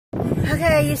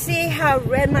Okay, you see how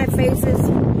red my face is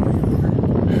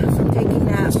from taking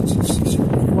that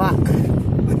walk.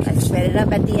 I sped it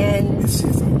up at the end.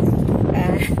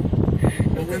 And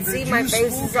you can see my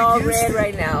face is all red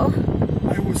right now.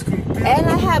 And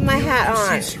I had my hat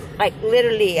on. Like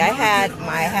literally, I had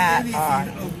my hat on.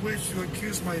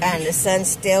 And the sun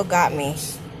still got me.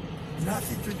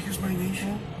 Nothing to accuse my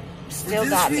nation. Still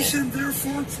got me.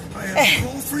 I have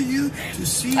called for you to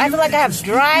see I feel like I have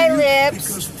dry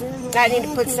lips. I need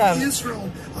to put some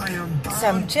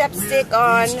chapstick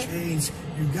on.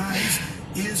 You guys,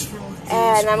 Israel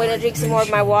and I'm gonna drink some more of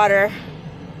my water.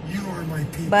 You are my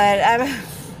people. But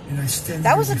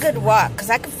that was a good walk because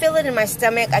I could feel it in my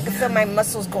stomach. I could feel my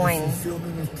muscles going.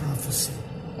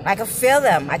 I could feel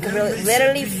them. I could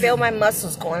literally feel my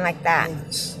muscles going like that.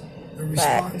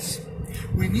 But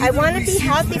I want to be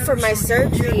healthy for my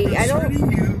surgery. I don't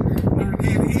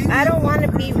want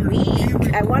to be weak.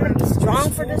 I want to be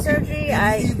strong for the surgery.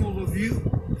 I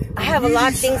have a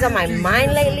lot of things on my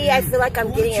mind lately. I feel like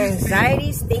I'm getting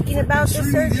anxieties thinking about the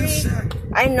surgery.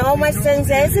 I know my son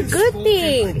says it's a good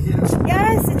thing.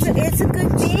 Yes, it's a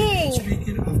good thing.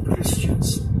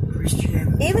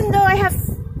 Even though I have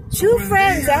 2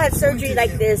 friends that had surgery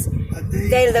like this,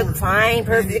 they look fine,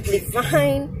 perfectly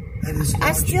fine.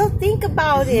 I still think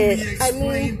about it. I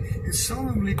mean, because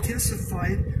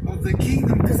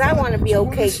I want to be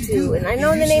okay too. And I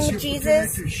know in the name of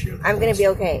Jesus, I'm going to be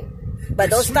okay. But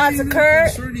those thoughts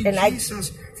occur, and I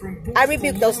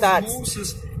rebuke those thoughts.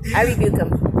 I rebuke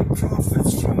them.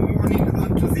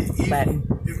 But,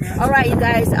 alright, you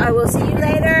guys, I will see you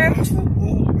later.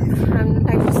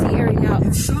 I can see airing out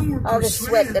all the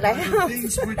sweat that I have.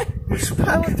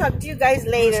 I will talk to you guys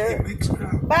later.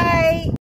 Bye.